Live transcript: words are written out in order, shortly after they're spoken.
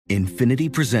Infiniti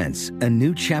presents a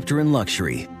new chapter in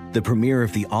luxury, the premiere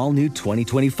of the all-new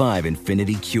 2025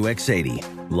 Infiniti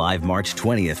QX80, live March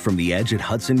 20th from the Edge at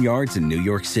Hudson Yards in New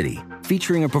York City,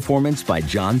 featuring a performance by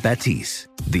John Batiste.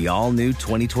 The all-new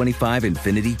 2025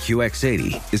 Infiniti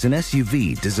QX80 is an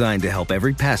SUV designed to help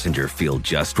every passenger feel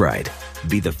just right.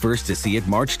 Be the first to see it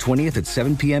March 20th at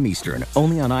 7 p.m. Eastern,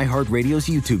 only on iHeartRadio's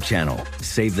YouTube channel.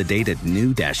 Save the date at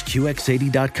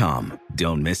new-QX80.com.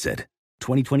 Don't miss it.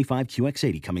 2025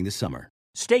 QX80 coming this summer.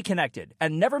 Stay connected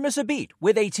and never miss a beat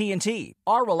with AT&T.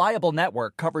 Our reliable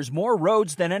network covers more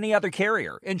roads than any other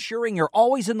carrier, ensuring you're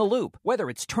always in the loop. Whether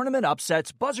it's tournament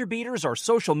upsets, buzzer beaters, or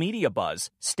social media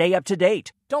buzz, stay up to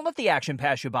date. Don't let the action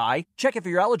pass you by. Check if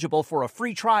you're eligible for a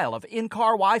free trial of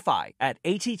in-car Wi-Fi at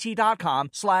att.com/in-car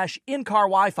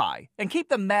Wi-Fi and keep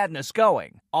the madness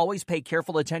going. Always pay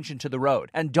careful attention to the road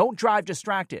and don't drive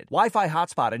distracted. Wi-Fi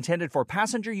hotspot intended for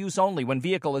passenger use only when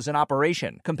vehicle is in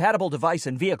operation. Compatible device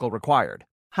and vehicle required.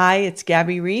 Hi, it's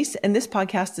Gabby Reese, and this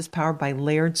podcast is powered by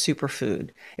Laird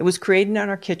Superfood. It was created in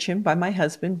our kitchen by my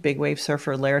husband, big wave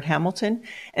surfer Laird Hamilton,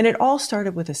 and it all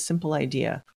started with a simple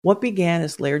idea. What began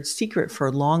as Laird's secret for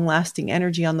long-lasting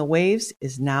energy on the waves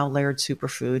is now Laird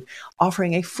Superfood,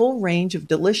 offering a full range of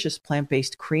delicious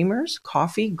plant-based creamers,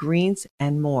 coffee, greens,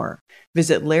 and more.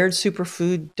 Visit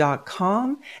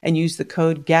lairdsuperfood.com and use the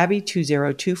code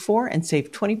GABBY2024 and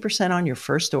save 20% on your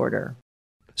first order.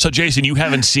 So, Jason, you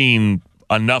haven't seen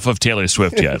enough of Taylor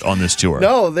Swift yet on this tour.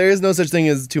 No, there is no such thing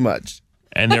as too much.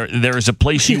 And there is a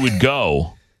place you would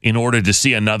go in order to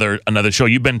see another show.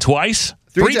 You've been twice?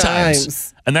 Three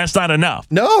times. And that's not enough.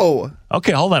 No.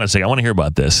 Okay, hold on a second. I want to hear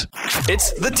about this.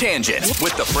 It's The Tangent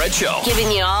with The Fred Show.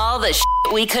 Giving you all the shit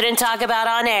we couldn't talk about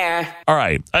on air. All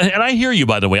right. And I hear you,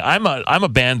 by the way. I'm a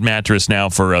band mattress now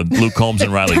for Luke Combs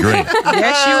and Riley Green.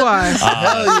 Yes, you are.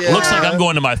 Yeah. Looks like I'm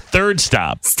going to my third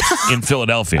stop in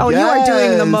Philadelphia. Oh, you are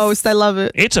doing the most. I love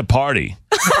it. It's a party.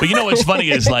 But you know what's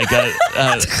funny is like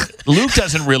Luke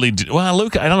doesn't really do, well,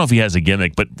 Luke, I don't know if he has a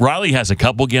gimmick, but Riley has a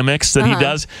couple gimmicks that he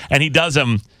does, and he does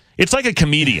them. It's like a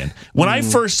comedian. When I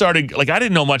first started, like I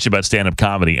didn't know much about stand-up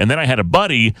comedy, and then I had a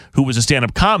buddy who was a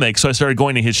stand-up comic, so I started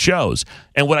going to his shows.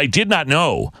 And what I did not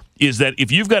know is that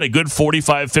if you've got a good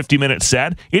 45, 50-minute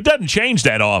set, it doesn't change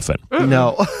that often.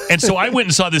 No. And so I went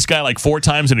and saw this guy like 4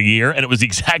 times in a year, and it was the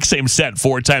exact same set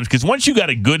 4 times. Because once you got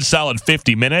a good solid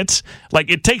 50 minutes, like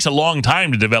it takes a long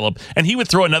time to develop. And he would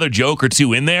throw another joke or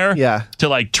two in there to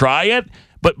like try it.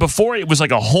 But before it was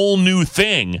like a whole new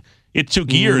thing. It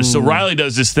took years. So Riley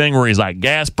does this thing where he's like,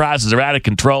 gas prices are out of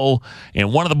control,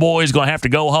 and one of the boys going to have to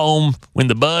go home in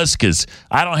the bus because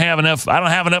I don't have enough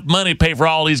money to pay for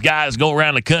all these guys to go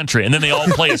around the country. And then they all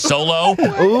play a solo,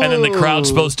 and then the crowd's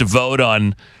supposed to vote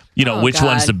on, you know, which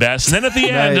one's the best. And then at the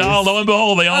end, lo and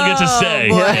behold, they all get to say.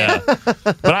 Yeah.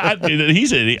 But I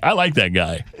like that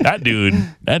guy. That dude.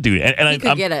 And he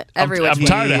could get it every I'm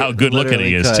tired of how good looking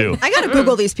he is, too. I got to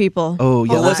Google these people. Oh,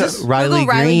 yeah. What's it? Riley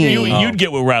Green. You'd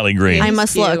get with Riley Green. I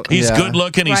must look. He's good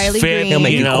looking. He's Riley fit. Green. He'll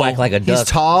make you quack like a duck. He's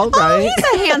tall, right? He's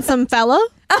a handsome fella.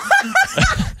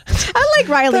 I like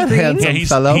Riley Green. Yeah,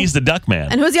 he's the duck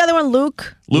man. And who's the other one?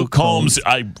 Luke Combs.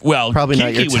 Probably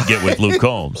Kiki would get with Luke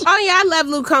Combs. Oh, yeah, I love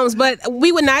Luke Combs, but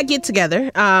we would not get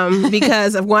together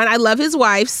because of one, I love his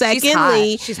wife.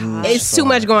 Secondly, She's hot. It's too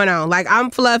much going on. Like,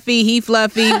 I'm fluffy, he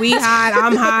fluffy, we hot,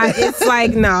 I'm hot. It's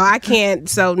like, no, I can't.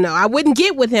 So, no, I wouldn't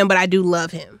get with him, but I do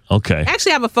love him. Okay.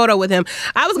 Actually, I have a photo with him.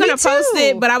 I was going to post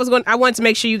it, but I wanted to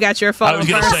make sure you got your photo I was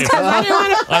going to say,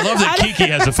 I love that Kiki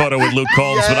has a photo with Luke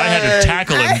Combs, but I had to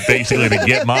tackle him basically to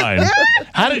get mine.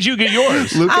 How did you get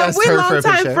yours? Luke asked we're her for a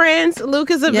longtime picture. friends.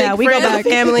 Luke is a big we friend go of back. the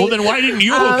family. Well, then why didn't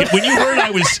you hook it? When you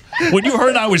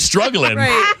heard I was struggling,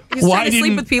 Right. He's why trying to sleep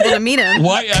didn't with people to meet him.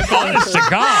 Why? Honest to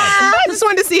God, I just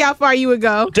wanted to see how far you would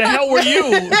go. the hell were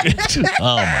you?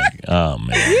 Oh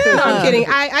man. No, I'm kidding.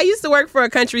 I used to work for a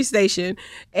country station,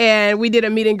 and we did a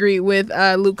meet and greet with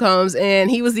Luke Combs,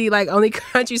 and he was the only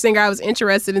country singer I was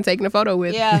interested in taking a photo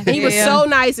with. Yeah. And he was so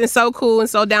nice and so cool and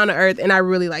so down to earth, and I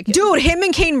really like him. Dude, him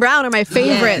and Kane Brown are my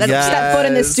favorite. That step foot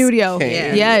in this studio.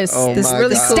 Kane. Yes. Oh this my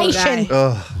really God. station.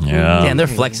 Yeah. Damn, they're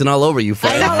flexing all over you,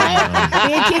 Fred. I know, right?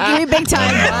 Me and Kiki, we big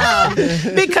time.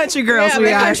 Big country girls we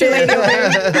big are. country lady over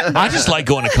here. I just like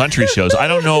going to country shows. I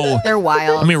don't know. They're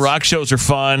wild. I mean, rock shows are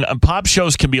fun. Pop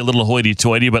shows can be a little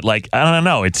hoity-toity, but like I don't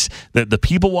know. It's the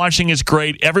people watching is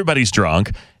great. Everybody's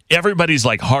drunk. Everybody's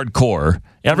like hardcore.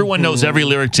 Everyone knows every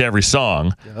lyric to every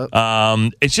song. Yep.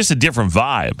 It's just a different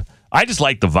vibe. I just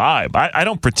like the vibe. I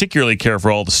don't particularly care for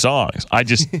all the songs. I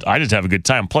just have a good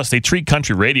time. Plus, they treat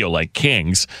country radio like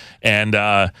kings, and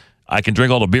I can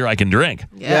drink all the beer I can drink.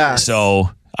 Yeah. So,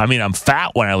 I mean, I'm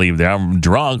fat when I leave there. I'm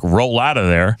drunk, roll out of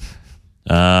there.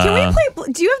 Can we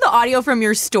play? Do you have the audio from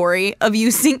your story of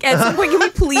you sing? At some point, can we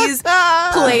please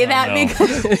play that?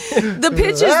 Because the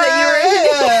pictures that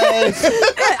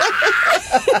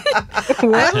you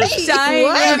were I'm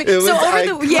dying. So over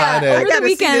the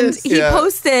weekend, he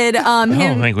posted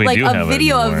him like a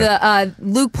video of the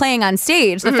Luke playing on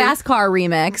stage, the Fast Car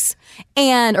remix.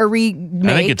 And a remake.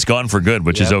 I think it's gone for good,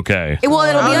 which is okay. Well,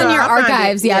 it'll be in your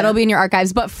archives. Yeah, it'll be in your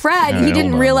archives. But Fred, he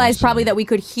didn't realize probably that we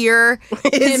could hear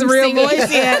his real singing.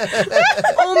 Voice. Yeah.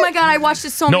 Oh my God, I watched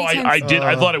it so many times. No, I did.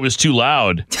 I thought it was too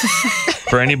loud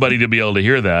for anybody to be able to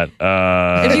hear that.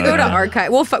 If you go to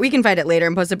archive, we can find it later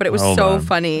and post it. But it was so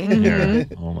funny. Here,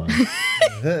 hold on.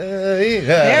 There he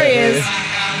is.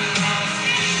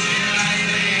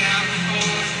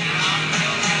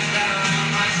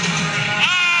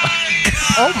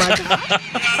 Oh my God.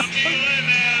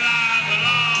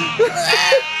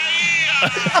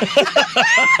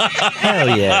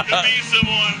 Hell yeah.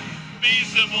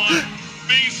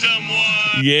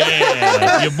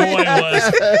 Yeah, your boy was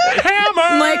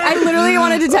hammered. Like, I literally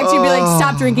wanted to text you and be like,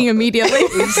 stop drinking immediately.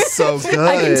 It's so good.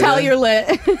 I can tell you're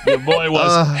lit. Your boy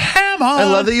was hammered. I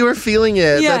love that you were feeling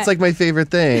it. Yeah. That's like my favorite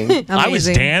thing. I was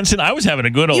dancing. I was having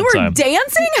a good old You were time.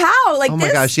 dancing? How? Like oh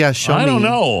my gosh, yeah, show me. I don't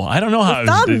know. I don't know how.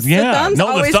 Thumbs. Yeah. The thumbs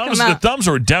always come the out. thumbs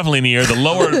were definitely in the air. The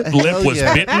lower lip was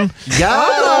bitten.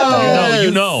 Yeah.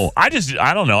 You know. I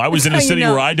don't know. I was in a city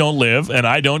where I don't live and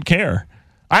I don't care.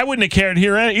 I wouldn't have cared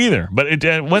here either, but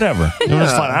whatever. It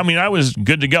was fun. I mean, I was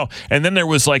good to go. And then there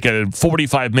was like a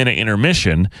 45-minute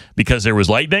intermission because there was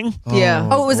lightning. Yeah.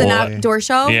 Oh, it was an outdoor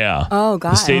show? Yeah. Oh,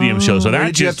 God. The stadium show. So Where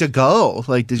did you have to go?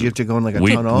 Like, did you have to go in like a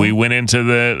tunnel? We went into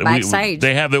the backstage.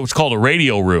 They have what's called a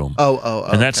radio room.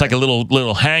 And that's like a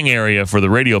little hang area for the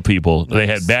radio people. Nice. They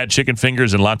had bad chicken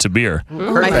fingers and lots of beer.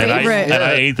 My favorite. And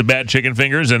I ate the bad chicken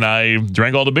fingers and I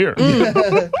drank all the beer.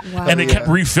 Wow. And they kept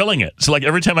refilling it. So like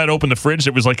every time I'd open the fridge,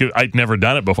 it was like I'd never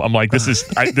done it before. I'm like, this is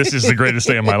the greatest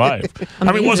day of my life.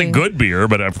 I mean, it wasn't good beer,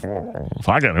 but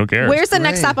fuck it, who cares? Where's the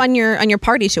next stop on your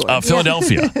party tour?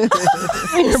 Philadelphia.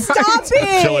 Stop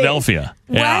it. Philadelphia.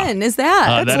 When is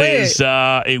that? That is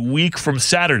a week from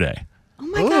Saturday. Oh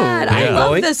my God, I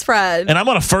love this, Fred. And I'm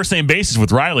on a first name basis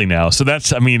with Riley now. So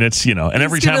that's, I mean, it's, and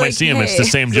every time I see him, it's the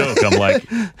same joke. I'm like,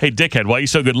 hey, dickhead, why are you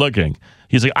so good looking?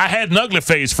 He's like, I had an ugly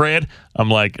face, Fred. I'm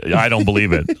like, I don't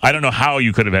believe it. I don't know how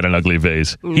you could have had an ugly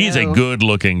face. No. He's a good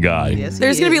looking guy. Yes,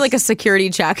 there's going to be like a security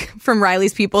check from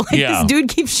Riley's people. Like, this dude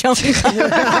keeps showing up.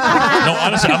 No,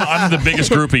 honestly, I'm the biggest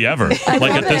groupie ever.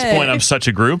 Like at this point, I'm such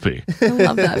a groupie. I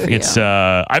love that for you.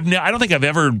 I don't think I've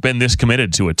ever been this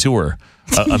committed to a tour,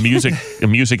 a music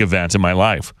event in my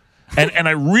life. And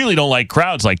I really don't like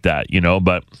crowds like that,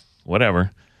 but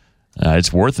whatever.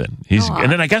 It's worth it.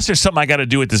 And then I guess there's something I got to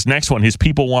do with this next one. His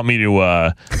people want me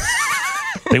to.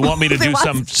 They want me to do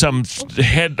some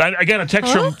head. I got a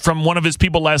text from one of his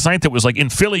people last night that was like, in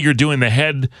Philly, you're doing the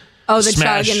head. Oh, the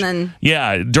smash. chug and then.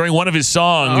 Yeah, during one of his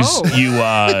songs, you.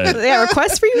 They have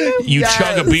requests for you now? You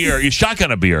chug a beer, you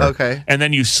shotgun a beer, and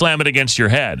then you slam it against your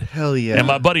head. Hell yeah! And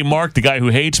my buddy Mark, the guy who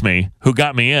hates me, who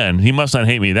got me in, he must not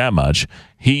hate me that much.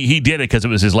 He did it because it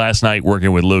was his last night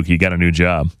working with Luke. He got a new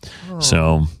job,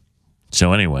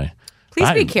 So anyway,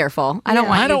 please be careful. I don't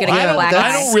want you to get a black eye.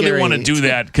 I don't really want to do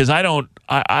that because I don't.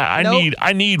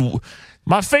 I need.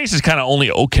 My face is kind of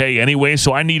only okay anyway,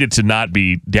 so I need it to not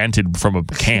be dented from a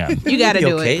can. You got to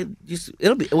do it.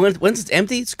 It'll be once it's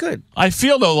empty. It's good. I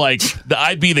feel though like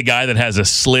I'd be the guy that has a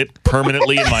slit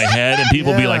permanently in my head, and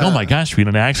people be like, "Oh my gosh, we had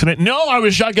an accident." No, I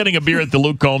was shotgunning a beer at the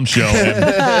Luke Combs show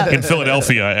in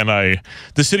Philadelphia, and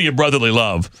the city of brotherly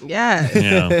love.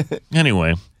 Yeah.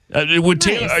 Anyway.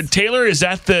 Taylor, is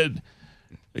that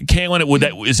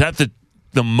Kaylin? Is that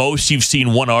the most you've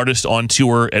seen one artist on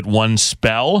tour at one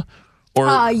spell?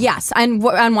 Or yes, on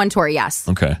one tour, yes.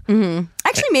 Okay. Mm-hmm.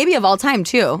 Actually, maybe of all time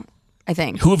too. I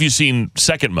think. Who have you seen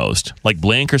second most? Like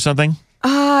Blink or something?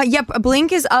 Yep.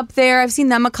 Blink is up there. I've seen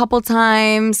them a couple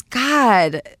times.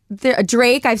 God,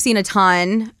 Drake, I've seen a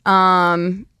ton.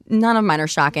 None of mine are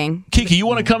shocking. Kiki, you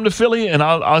want to come to Philly, and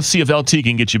I'll see if LT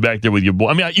can get you back there with your boy.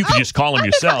 I mean, you can just call him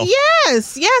yourself.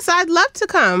 Yes, I'd love to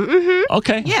come. Mm-hmm.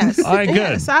 Okay. Yes. All right, good.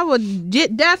 Yes, I would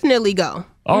definitely go.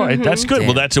 All right, that's good.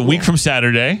 Well, that's a week from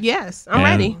Saturday. Yes, I'm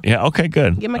ready. Yeah, okay,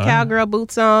 good. Get my cowgirl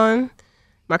boots on,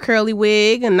 my curly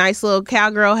wig, a nice little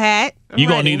cowgirl hat. You're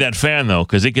going to need that fan, though,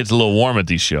 because it gets a little warm at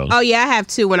these shows. Oh, yeah, I have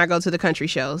 2 when I go to the country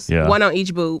shows. Yeah. One on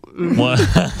each boob. One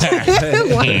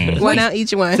on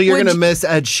each one. So you're going to miss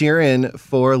Ed Sheeran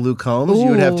for Luke Combs? You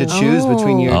would have to choose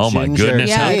between your Oh, my ginger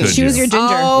goodness. How could Choose your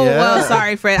ginger. Oh, Yeah. well,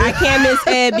 sorry, Fred. I can't miss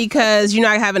Ed because you're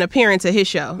not have an appearance at his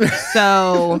show.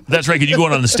 So, That's right, because you're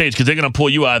going on the stage because they're going to pull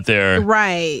you out there.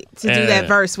 right, to do that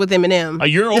verse with Eminem.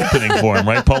 You're opening for him,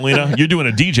 right, Paulina? You're doing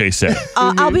a DJ set.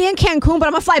 I'll be in Cancun, but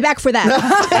I'm gonna fly back for that.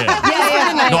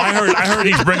 No, I heard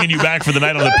he's bringing you back for the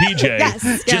night on the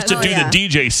PJ just to do the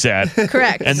DJ set.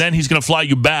 Correct. And then he's going to fly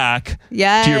you back to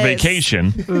your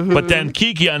vacation. But then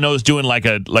Kiki, I know, is doing like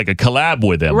a collab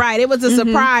with him. Right, it was a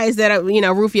surprise that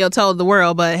Rufio told the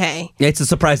world, but hey. Yeah, it's a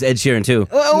surprise to Ed Sheeran, too.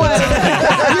 You're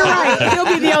right. He'll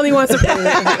be the only one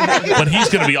surprised. But he's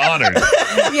going to be honored.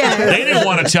 Yeah. They didn't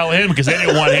want to tell him because they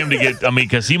didn't want him to get,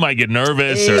 because he might get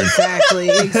nervous. Exactly.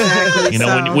 You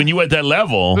know, when you at that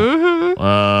level.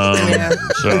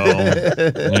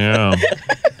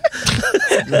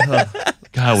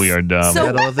 God, we are dumb.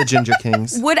 So- Battle of the Ginger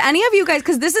Kings. Would any of you guys,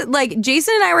 because this is like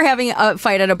Jason and I were having a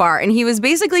fight at a bar, and he was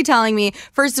basically telling me,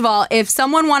 first of all, if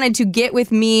someone wanted to get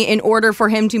with me in order for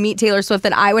him to meet Taylor Swift,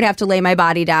 then I would have to lay my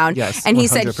body down. Yes, and he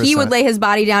said he would lay his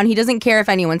body down. He doesn't care if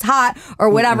anyone's hot or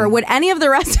whatever. Would any of the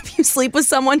rest of you sleep with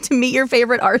someone to meet your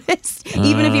favorite artist,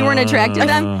 even if you weren't attracted to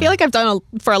them? I feel like I've done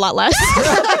for a lot less.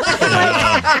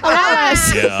 A lot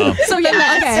less. Yeah. So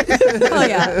yeah, okay. Oh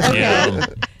yeah. Okay. Yeah.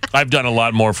 I've done a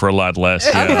lot more for a lot less.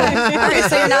 Yeah. Okay,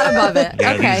 so you're not above it.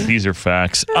 Yeah, Okay. these are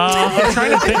facts. I'm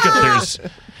trying to think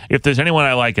if there's anyone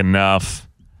I like enough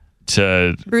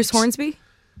to Bruce Hornsby?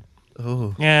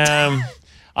 Yeah.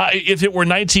 If it were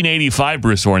 1985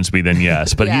 Bruce Hornsby, then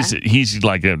yes. But Yeah. he's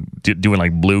like doing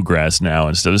like bluegrass now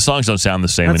and stuff. The songs don't sound the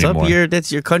same anymore.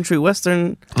 That's your country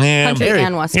western. Country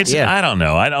and western. I don't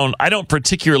know. I don't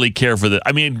particularly care for the.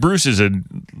 I mean, Bruce is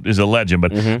a legend,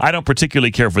 but I don't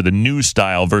particularly care for the new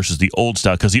style versus the old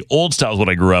style because the old style is what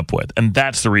I grew up with, and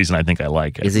that's the reason I think I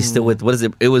like it. Is he still with what is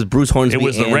it? It was Bruce Hornsby. It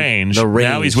was the Range.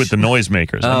 Now he's with the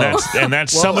Noisemakers, and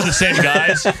that's some of the same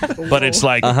guys, but it's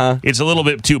like it's a little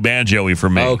bit too banjo-y for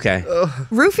me. Okay.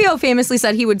 Rufio famously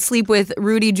said he would sleep with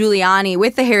Rudy Giuliani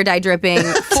with the hair dye dripping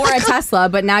for a Tesla,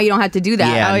 but now you don't have to do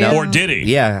that. Yeah, Or did he?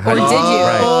 Yeah. Or did you?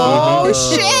 Right. Oh,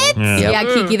 shit! Yeah. Yeah,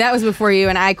 Kiki, that was before you,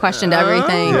 and I questioned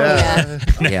everything.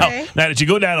 Now, did you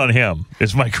go down on him?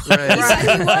 Is my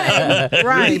question.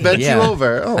 Right. He bent you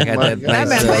over. Oh, I got my that God.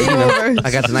 nice,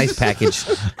 I got the nice package.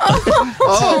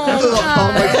 Oh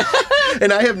my God.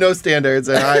 And I have no standards,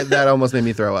 and that almost made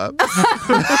me throw up.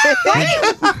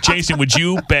 Jason, would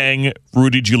you bang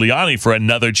Rudy Giuliani for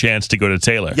another chance to go to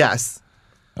Taylor? Yes.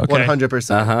 Okay.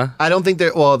 100%. I don't think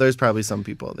there's probably some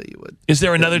people that you would. Is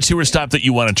there another tour stop that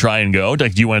you want to try and go?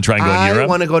 Like, do you want to try and go in Europe? I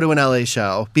want to go to an LA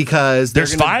show because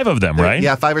there's 5 of them, right?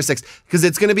 Yeah, 5 or 6. Because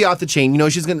it's going to be off the chain. You know,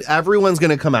 everyone's going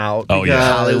to come out. Oh, yeah.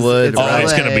 Hollywood.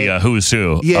 It's going to be a who's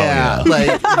who. Yeah.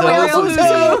 Like,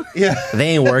 Yeah. They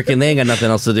ain't working. They ain't got nothing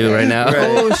else to do right now.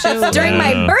 Right. It's during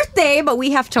my birthday, but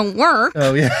we have to work.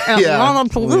 Oh, yeah. At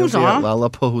Lollapalooza.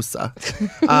 Lollapalooza.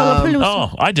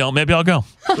 I don't. Maybe I'll go.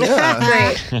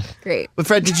 Yeah. Great. But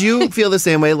Fred, did you feel the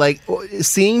same way? Like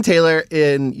seeing Taylor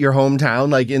in your hometown,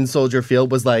 like in Soldier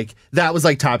Field, was like that was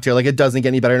like top tier. Like it doesn't get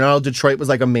any better. Now Detroit was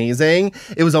like amazing.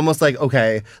 It was almost like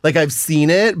okay, like I've seen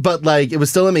it, but like it was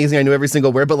still amazing. I knew every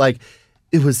single word, but like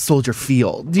it was Soldier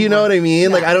Field. Do you know what I mean?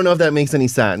 Yeah. Like I don't know if that makes any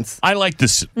sense. I like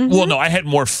this. Well, no, I had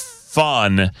more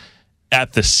fun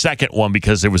at the second one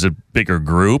because there was a bigger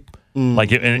group.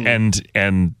 Like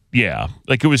and yeah,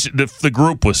 like it was the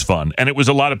group was fun, and it was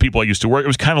a lot of people I used to work. It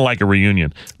was kind of like a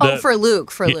reunion. For Luke.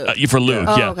 For Luke,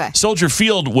 Oh, yeah. okay. Soldier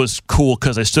Field was cool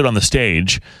because I stood on the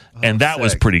stage, and that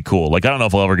was pretty cool. Like I don't know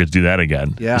if I'll ever get to do that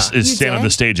again. Yeah, is stand on the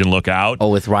stage and look out. Oh,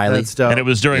 with Riley. That's dope. And it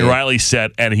was during Riley's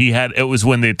set, and it was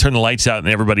when they turned the lights out and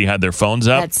everybody had their phones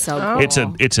up. That's so cool.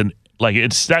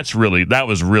 That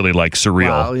was really like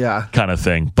surreal kind of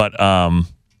thing. But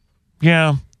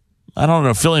yeah. I don't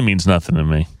know. Philly means nothing to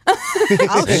me.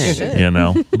 Oh, shit. You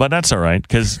know, but that's all right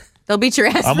because they'll beat your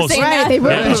ass. Almost- for saying Right, that. they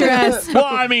will beat your ass. well,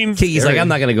 I mean, Kiki's like, I'm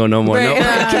not gonna go no more. No.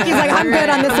 Kiki's like, I'm good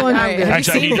on this one.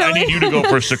 actually, I need you to go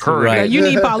for security. Right. You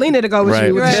need Paulina to go with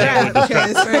you. With Right. the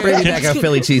show. Bring me back a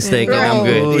Philly cheesesteak and I'm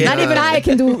good. Not even I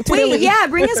can do. Wait, yeah,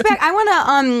 bring us back. I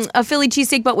want a Philly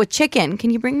cheesesteak, but with chicken. Can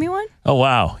you bring me one? Oh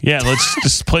wow, yeah. Let's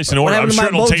just place an order. I'm happened to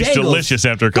sure my it'll taste Bojangles? delicious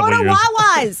after a Go couple to of years.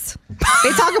 Wawa's. They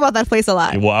talk about that place a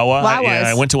lot. Wawa? Yeah,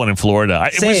 I went to one in Florida.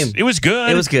 It was good.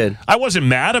 It was good. I wasn't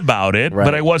mad about it,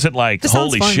 but I wasn't like,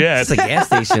 holy shit. It's a gas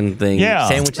station thing. Yeah.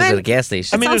 Sandwiches at a gas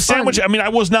station. I mean, the sandwich, I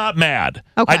was not mad.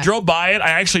 Okay. I drove by it.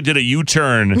 I actually did a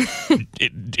U-turn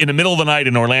in the middle of the night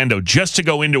in Orlando just to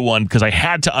go into one because I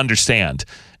had to understand.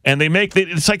 And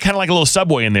it's like kind of like a little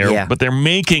Subway in there, but they're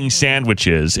making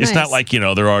sandwiches. It's not like, they're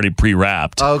already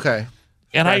pre-wrapped. Oh, okay.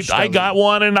 And I got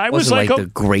one, and I was like the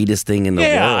greatest thing in the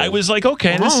world. Yeah, I was like,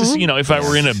 okay, this is, if I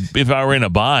were in a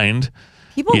bind.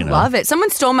 People love it. Someone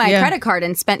stole my credit card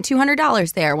and spent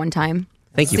 $200 there one time.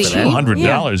 Thank you for that.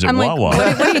 $200 at Wawa.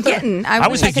 Like, what are you getting? I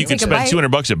would think you could spend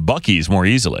 $200 at Buc-ee's more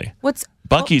easily.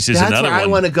 Buc-ee's is another one. That's where I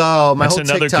want to go. That's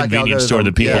another convenience store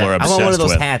that people are obsessed with. I want one of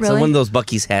those hats. I want one of those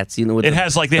Buc-ee's hats. It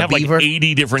has they have like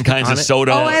 80 different kinds of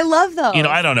soda. Oh, I love those.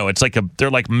 I don't know. It's like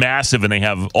they're like massive and they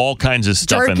have all kinds of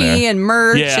stuff in there. Jerky and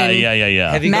merch.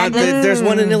 Yeah. Have you gone? There's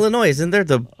one in Illinois, isn't there?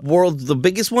 The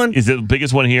biggest one? Is it the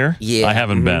biggest one here? Yeah. I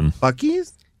haven't been.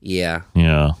 Buc-ee's? Yeah.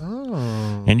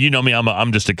 Oh. And you know me,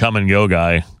 I'm just a come and go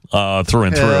guy. Through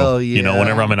and Hell through. yeah.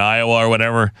 Whenever I'm in Iowa or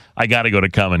whatever, I got to go to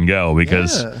Come and Go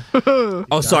because.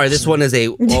 Oh, sorry. This one is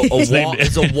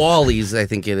it's a Wally's, I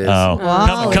think it is.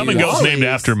 Oh, Come and Go is named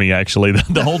after me. Actually,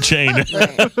 the whole chain.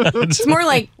 It's more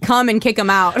like come and kick them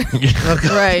out.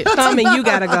 Right. Come and you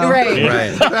gotta go.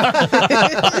 Right.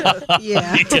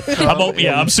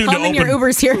 I'm soon to come in open. your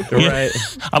Ubers here. Right.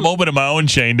 I'm opening my own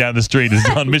chain down the street. It's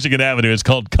on Michigan Avenue. It's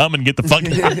called Come and Get the Fuck.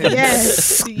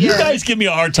 Yes. You guys give me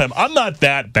a hard time. I'm not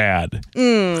that bad.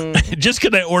 Just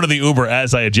because I order the Uber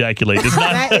as I ejaculate is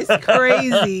not. That is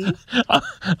crazy.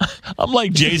 I'm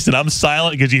like Jason. I'm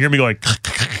silent because you hear me going.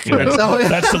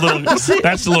 That's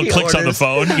the little clicks on the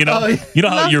phone. You know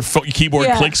how your keyboard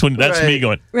clicks when that's me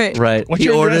going. Right. What's He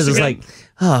your orders address is again?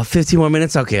 like, 15 more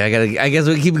minutes. Okay, I guess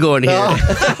we keep going here.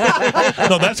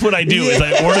 No, that's what I do. Is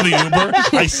I order the Uber.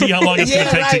 I see how long it's going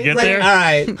to take to get there. All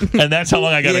right. And that's how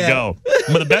long I got to go.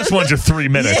 But the best ones are 3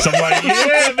 minutes. I'm like,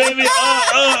 yeah, baby.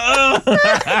 Oh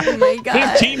my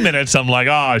God. 15 minutes. I'm like,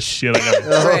 oh shit.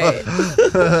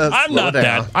 I'm not that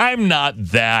bad. I'm not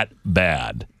that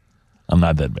bad. I'm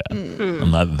not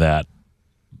that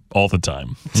all the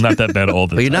time. I'm not that bad all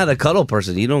the time. But you're not a cuddle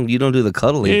person. You don't do the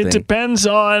cuddling thing. It depends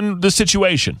on the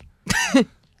situation.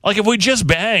 Like if we just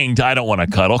banged, I don't want to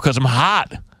cuddle because I'm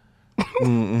hot.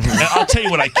 And I'll tell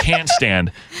you what I can't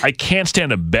stand. I can't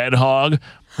stand a bed hog.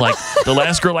 Like the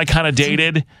last girl I kind of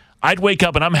dated, I'd wake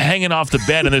up and I'm hanging off the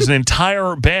bed and there's an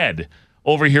entire bed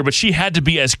over here, but she had to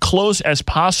be as close as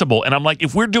possible. And I'm like,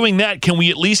 if we're doing that, can we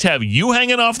at least have you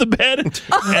hanging off the bed? And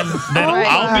then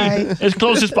I'll be as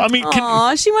close as possible.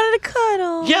 Aw, she wanted to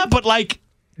cuddle. Yeah, but like,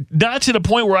 not to the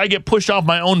point where I get pushed off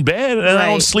my own bed and I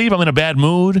don't sleep. I'm in a bad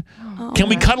mood. Can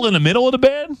we cuddle in the middle of the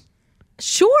bed?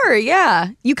 Sure, yeah.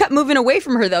 You kept moving away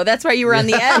from her, though. That's why you were on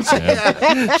the edge.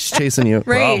 She's chasing you.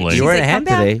 Right. Probably. You were in a hat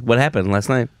today. What happened last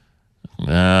night?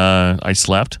 I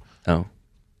slept. Oh.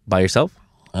 By yourself?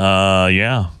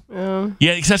 Yeah. Yeah,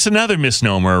 because that's another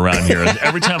misnomer around here.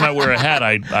 Every time I wear a hat,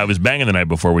 I was banging the night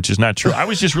before, which is not true. I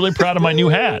was just really proud of my new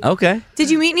hat. Okay. Did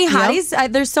you meet any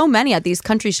hotties? There's so many at these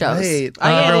country shows. Wait, Did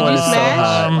you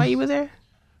smash while you were there?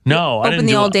 No, I didn't. Open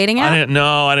the old dating app?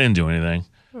 I didn't do anything.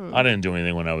 I didn't do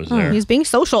anything when I was there. He was being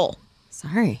social.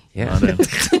 Sorry. Yeah.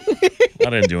 I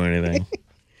didn't do anything.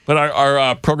 But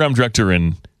our program director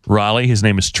in Raleigh, his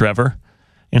name is Trevor,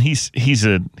 and he's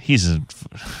a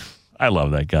I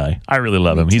love that guy. I really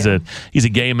love him. He's a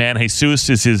gay man. Jesus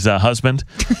is his husband,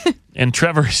 and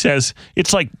Trevor says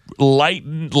it's like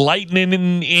lightning.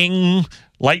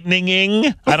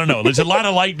 I don't know. There's a lot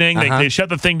of lightning. They shut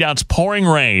the thing down. It's pouring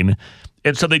rain.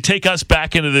 And so they take us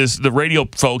back into the radio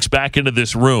folks back into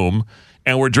this room,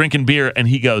 and we're drinking beer, and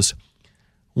he goes,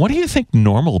 what do you think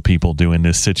normal people do in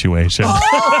this situation?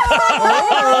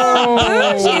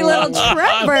 Bougie little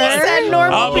Trevor. He said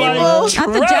normal people.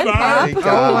 Not the Gen Pop.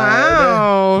 Oh,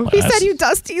 wow. He said you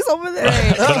dusties over there.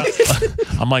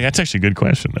 I'm like, that's actually a good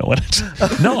question.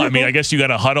 No, I mean, I guess you got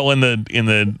to huddle in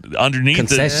the underneath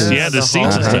concessions. the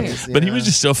seats and stuff. But he was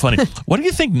just so funny. What do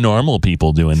you think normal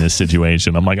people do in this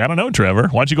situation? I'm like, I don't know, Trevor.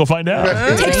 Why don't you go find out?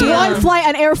 It takes one flight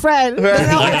on Air Fred.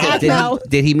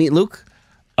 Did he meet Luke?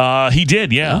 He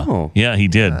did, yeah. Oh. Yeah, he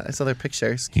did. I saw their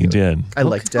pictures. He did. I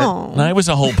liked it. No, it was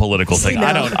a whole political thing.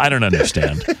 I don't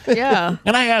understand. Yeah.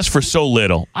 And I asked for so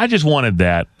little. I just wanted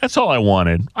that. That's all I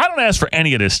wanted. I don't ask for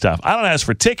any of this stuff. I don't ask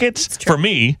for tickets for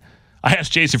me. I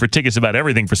asked Jason for tickets about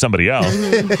everything for somebody else.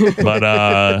 But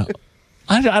I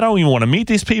don't even want to meet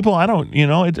these people. I don't,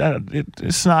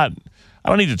 it's not. I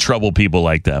don't need to trouble people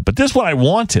like that. But this one I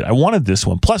wanted. I wanted this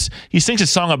one. Plus, he sings a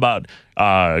song about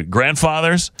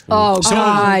grandfathers. Oh,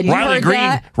 God.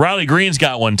 Riley Green's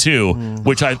got one, too,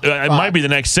 which it might be the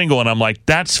next single. And I'm like,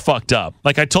 that's fucked up.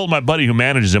 Like, I told my buddy who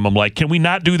manages him, I'm like, can we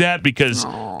not do that? Because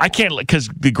I can't, because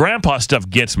the grandpa stuff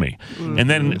gets me. And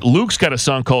then Luke's got a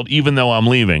song called Even Though I'm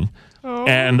Leaving.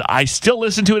 And I still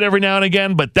listen to it every now and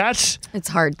again, but it's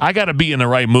hard. I got to be in the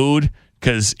right mood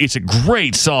because it's a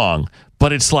great song.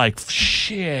 But it's like,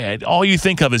 shit, all you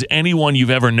think of is anyone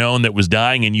you've ever known that was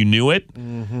dying and you knew it.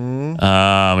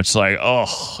 It's like,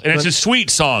 and it's a sweet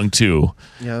song, too.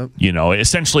 Yep. You know,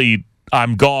 essentially,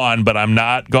 I'm gone, but I'm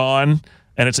not gone.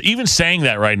 And it's even saying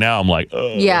that right now, I'm like,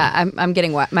 ugh. Yeah, I'm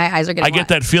getting wet. My eyes are getting wet. I get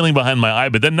that feeling behind my eye,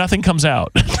 but then nothing comes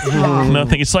out.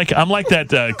 Nothing. It's like, I'm like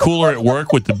that cooler at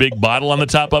work with the big bottle on the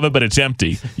top of it, but it's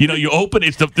empty. You know, you open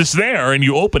it, it's there, and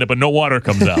you open it, but no water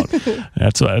comes out.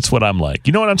 That's what I'm like.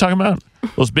 You know what I'm talking about?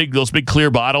 Those big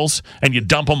clear bottles, and you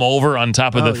dump them over on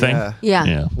top of the thing.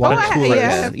 Yeah. Water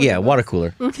cooler. Yeah, water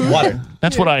cooler. Water.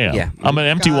 That's what I am. Yeah. I'm an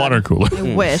empty water cooler.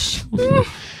 I wish.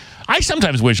 I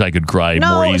sometimes wish I could cry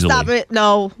more easily. No, stop it.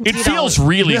 No. It feels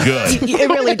really good. It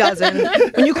really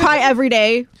doesn't. When you cry every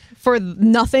day for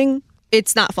nothing,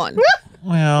 it's not fun.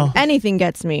 Well, anything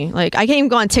gets me. Like, I can't even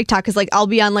go on TikTok because, like, I'll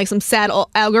be on, like, some sad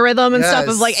algorithm and stuff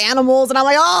of, like, animals, and I'm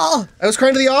like, oh. I was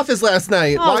crying to The Office last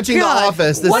night, watching God. The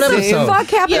Office. What the fuck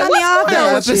happened on The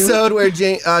Office? The episode where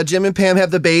Jim and Pam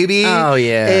have the baby. Oh,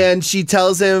 yeah. And she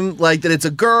tells him, like, that it's a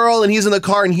girl, and he's in the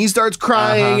car, and he starts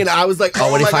crying, and I was like,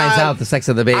 when he finds God, out the sex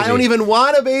of the baby. I don't even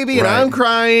want a baby, and I'm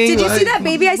crying. Did you see that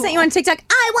baby I sent you on TikTok?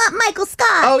 I want Michael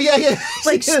Scott. Oh, yeah.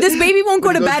 Like, this baby won't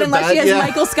go to bed unless she has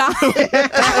Michael Scott. I want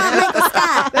Michael Scott.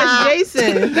 That's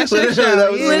Jason. That's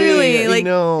literally like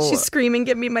she's screaming,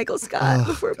 "Give me Michael Scott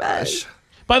before bed."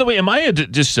 By the way, am I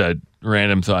just a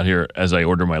random thought here as I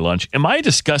order my lunch? Am I a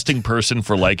disgusting person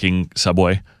for liking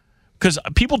Subway? Because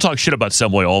people talk shit about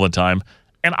Subway all the time,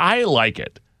 and I like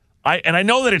it. I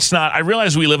know that it's not. I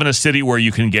realize we live in a city where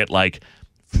you can get like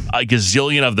a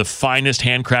gazillion of the finest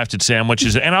handcrafted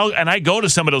sandwiches, and I go to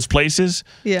some of those places.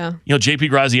 Yeah, you know, JP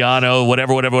Graziano,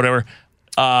 whatever.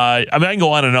 I mean, I can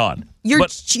go on and on. You're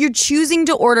choosing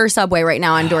to order Subway right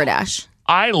now on DoorDash.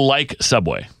 I like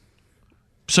Subway.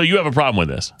 So you have a problem with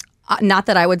this? Not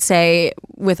that I would say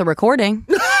with a recording.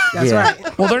 That's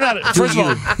right. Well, they're not. First of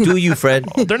all, do you, Fred?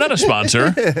 They're not a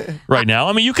sponsor right now.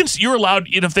 I mean, you're allowed.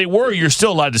 And if they were, you're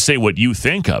still allowed to say what you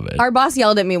think of it. Our boss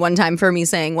yelled at me one time for me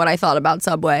saying what I thought about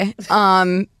Subway.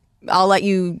 I'll let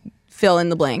you fill in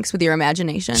the blanks with your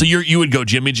imagination. So you would go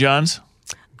Jimmy John's?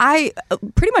 I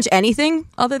pretty much anything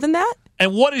other than that.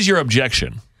 And what is your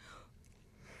objection?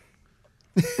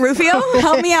 Rufio,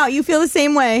 help me out. You feel the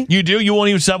same way. You do? You won't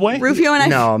eat Subway? Rufio and I.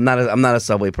 No, I'm not a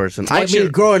Subway person.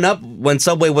 Growing up when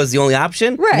Subway was the only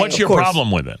option. Right. What's your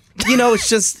problem with it? You know,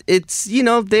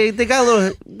 they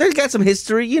got some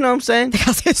history. You know what I'm saying? They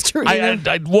got history.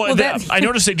 I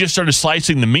noticed they just started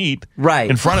slicing the meat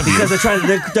in front of you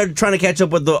because they're trying to catch up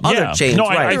with the other chains. No,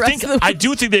 right. I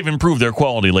do think they've improved their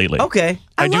quality lately. Okay,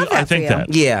 I think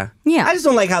that. Yeah. I just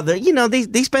don't like how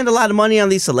they spend a lot of money on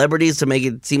these celebrities to make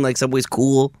it seem like Subway's cool,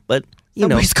 but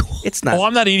it's not. Oh,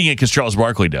 I'm not eating it because Charles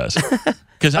Barkley does.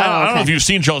 Because I don't know if you've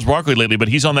seen Charles Barkley lately, but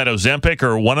he's on that Ozempic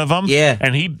or one of them. Yeah.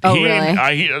 And he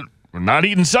not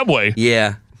eating Subway.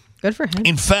 Yeah. Good for him.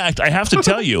 In fact, I have to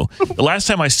tell you, the last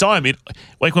time I saw him,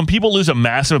 like when people lose a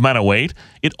massive amount of weight,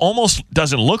 it almost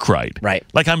doesn't look right. Right.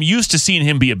 Like I'm used to seeing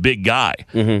him be a big guy,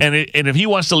 and if he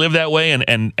wants to live that way,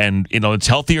 and you know it's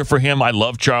healthier for him. I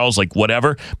love Charles, like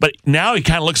whatever. But now he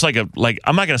kind of looks like I'm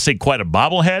not going to say quite a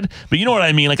bobblehead, but you know what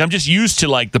I mean. Like I'm just used to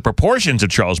like the proportions of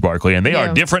Charles Barkley, and they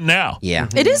are different now. Yeah.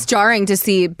 It is jarring to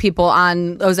see people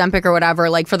on Ozempic or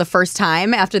whatever, like for the first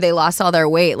time after they lost all their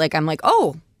weight. Like I'm like,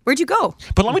 oh. Where'd you go?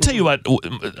 But let me tell you what,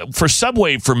 for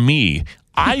Subway, for me,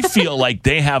 I feel like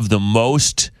they have the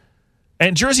most,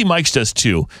 and Jersey Mike's does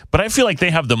too, but I feel like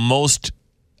they have the most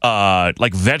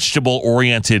like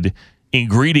vegetable-oriented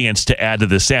ingredients to add to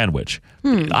the sandwich.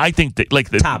 I think that like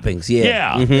the toppings,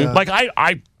 yeah. Like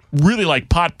I really like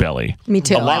Potbelly. Me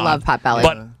too. I love Potbelly.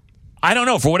 But I don't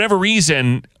know, for whatever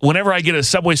reason, whenever I get a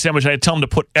Subway sandwich, I tell them to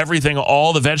put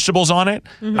all the vegetables on it.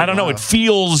 I don't know, it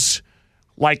feels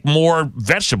like more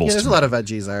vegetables. Yeah, there's a lot of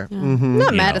veggies there. I'm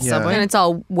not mad at Subway. And it's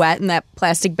all wet in that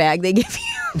plastic bag they give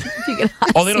you.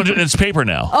 They don't do it's paper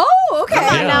now. Oh,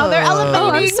 okay. Now they're elevating. Oh,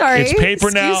 I'm sorry. It's paper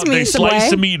now. They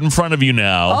slice the meat in front of you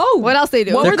now. Oh, what else they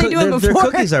do? What were they doing before?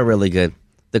 Their cookies are really good.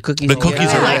 The cookies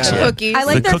are excellent. Cookies. I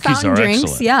like their fountain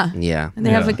drinks. Yeah. And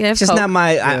they have it's just not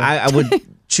my. I would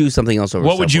choose something else over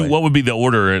Subway. What would be the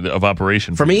order of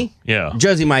operation for me? Yeah,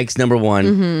 Jersey Mike's number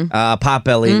one,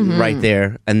 Potbelly right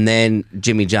there, and then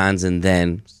Jimmy John's, and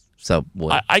then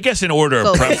Subway. I guess in order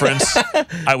of preference,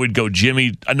 I would go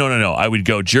Jimmy. No. I would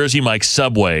go Jersey Mike's,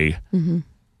 Subway.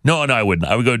 No, I wouldn't.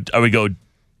 I would go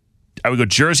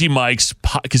Jersey Mike's,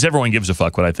 because everyone gives a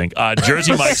fuck what I think.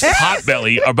 Jersey Mike's,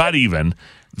 Potbelly, about even.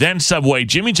 Then Subway.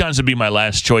 Jimmy John's would be my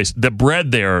last choice. The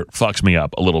bread there fucks me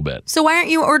up a little bit. So why aren't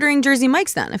you ordering Jersey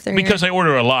Mike's then? Because I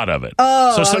order a lot of it.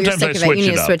 So sometimes I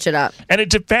switch it up. And it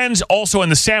depends also on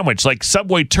the sandwich. Like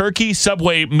Subway turkey,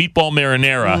 Subway meatball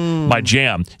marinara, my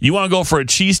jam. You want to go for a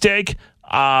cheesesteak?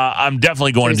 I'm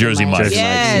definitely going to Jersey Mike's.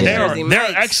 Yes.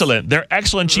 They're excellent. They're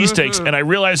excellent cheesesteaks. And I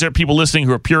realize there are people listening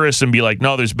who are purists and be like,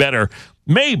 no, there's better.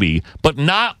 Maybe, but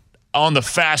not on the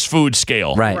fast food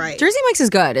scale. Right. Jersey Mike's is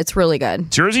good. It's really good.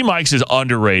 Jersey Mike's is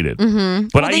underrated.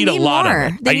 But I eat a lot of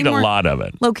it. I eat a lot of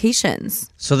it.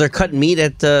 Locations. So they're cutting meat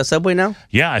at Subway now?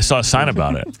 Yeah, I saw a sign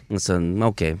about it. Listen,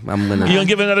 okay. I'm gonna. You gonna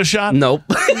give it another shot? Nope.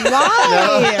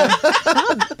 Why?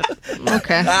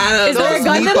 Okay. Is there a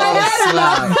gun in my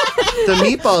head? The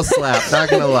meatball slap, not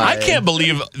gonna lie. I can't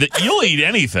believe that you'll eat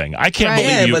anything. I can't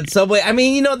believe you. But Subway, I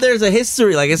mean, there's a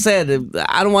history. Like I said,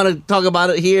 I don't want to talk about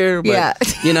it here, but,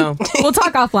 We'll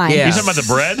talk offline. Yeah. You talking about the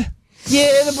bread? Yeah,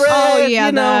 the bread. Oh,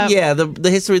 yeah, the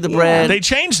history of the bread. They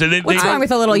changed it. What's wrong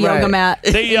with a little yoga mat?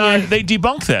 They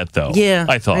debunked that though. Yeah,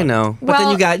 I thought. I know. But then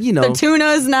you got, the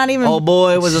tuna's not even. Oh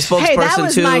boy, was a spokesperson Hey, that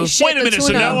was too. my shit. Wait a minute.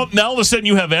 So now all of a sudden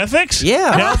you have ethics?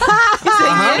 Yeah. Now,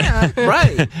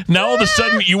 Right. now all of a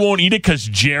sudden you won't eat it because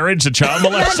Jared's a child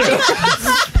molester.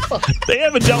 They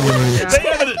haven't dealt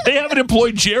with. They haven't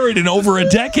employed Jared in over a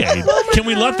decade. Can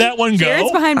we let that one go?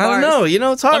 Jared's behind bars. I don't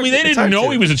know. It's hard. I mean, they didn't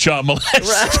know he was a child molester.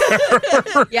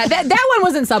 Yeah, that one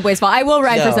wasn't Subway's fault. I will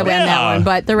ride for Subway on that one,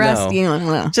 but the rest,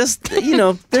 Just, there's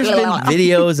been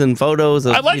videos and photos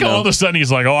of. I like how all of a sudden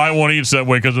he's like, oh, I won't eat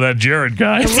Subway because of that Jared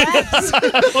guy.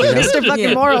 Mr.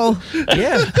 Fucking Moral.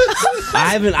 Yeah.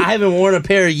 I haven't worn a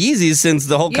pair of Yeezys since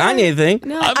the whole Kanye thing.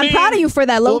 No, I'm proud of you for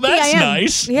that, Loki. Well, that's I am.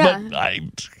 nice. Yeah.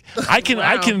 But I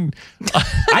can.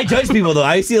 I judge people though.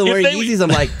 I see them wearing Yeezys. I'm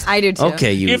like, I do too.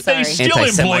 Okay, you. If they still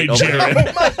employed Jared,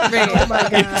 Oh my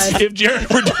God. if Jared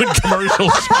were doing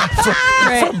commercials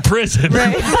from prison,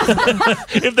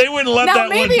 if they wouldn't let that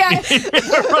one,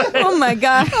 Oh my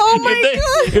God.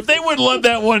 If they wouldn't let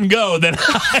that one go, then you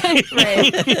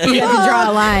have to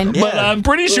draw a line. But I'm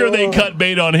pretty sure they cut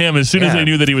bait on him as soon as they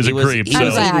knew that he was a creep. He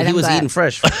was eating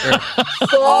fresh. For sure.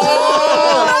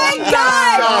 Oh my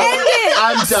God! End it.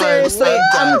 I'm done. Seriously,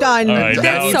 I'm done. All right,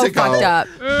 That's so fucked up.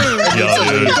 Yo,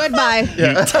 dude. Goodbye.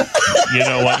 You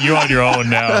know what? You're on your own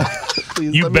now.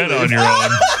 You bet on your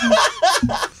own.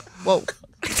 Whoa.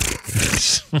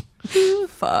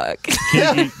 Fuck.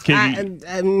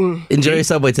 Enjoy your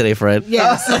Subway today, Fred.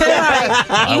 Yes.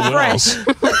 I will.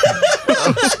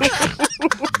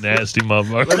 Nasty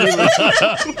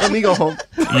motherfucker. Let me go home.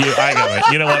 I got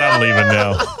it. You know what? I'm leaving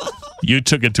now. You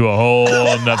took it to a whole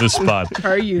nother spot.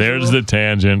 There's the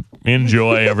tangent.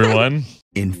 Enjoy, everyone.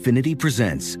 Infiniti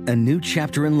presents a new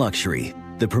chapter in luxury,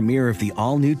 the premiere of the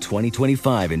all-new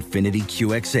 2025 Infiniti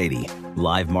QX80,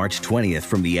 live March 20th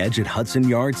from the Edge at Hudson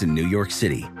Yards in New York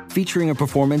City, featuring a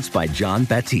performance by John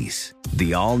Batiste.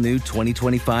 The all-new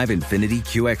 2025 Infiniti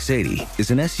QX80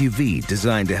 is an SUV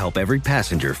designed to help every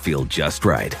passenger feel just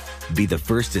right. Be the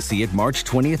first to see it March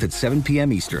 20th at 7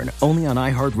 p.m. Eastern, only on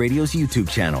iHeartRadio's YouTube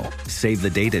channel. Save the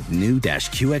date at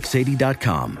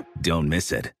new-QX80.com. Don't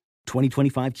miss it.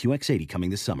 2025 QX80 coming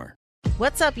this summer.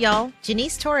 What's up, y'all?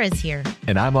 Janice Torres here.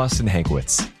 And I'm Austin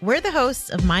Hankwitz. We're the hosts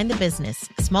of Mind the Business,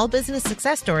 Small Business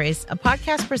Success Stories, a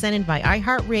podcast presented by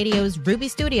iHeartRadio's Ruby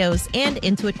Studios and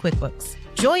Intuit QuickBooks.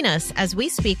 Join us as we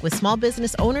speak with small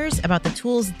business owners about the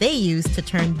tools they use to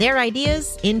turn their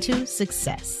ideas into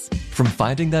success. From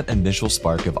finding that initial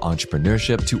spark of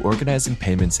entrepreneurship to organizing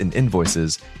payments and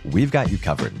invoices, we've got you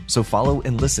covered. So follow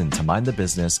and listen to Mind the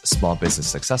Business Small Business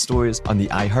Success Stories on the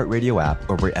iHeartRadio app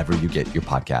or wherever you get your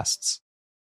podcasts.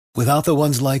 Without the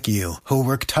ones like you, who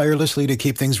work tirelessly to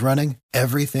keep things running,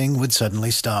 everything would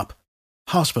suddenly stop.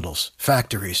 Hospitals,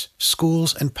 factories,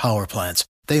 schools, and power plants,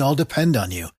 they all depend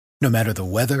on you. No matter the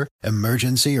weather,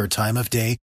 emergency, or time of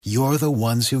day, you're the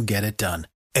ones who get it done.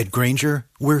 At Grainger,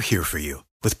 we're here for you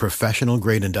with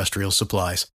professional-grade industrial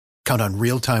supplies. Count on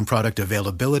real-time product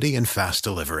availability and fast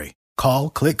delivery. Call,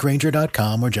 click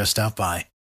Grainger.com, or just stop by.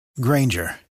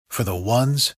 Grainger, for the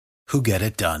ones who get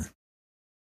it done.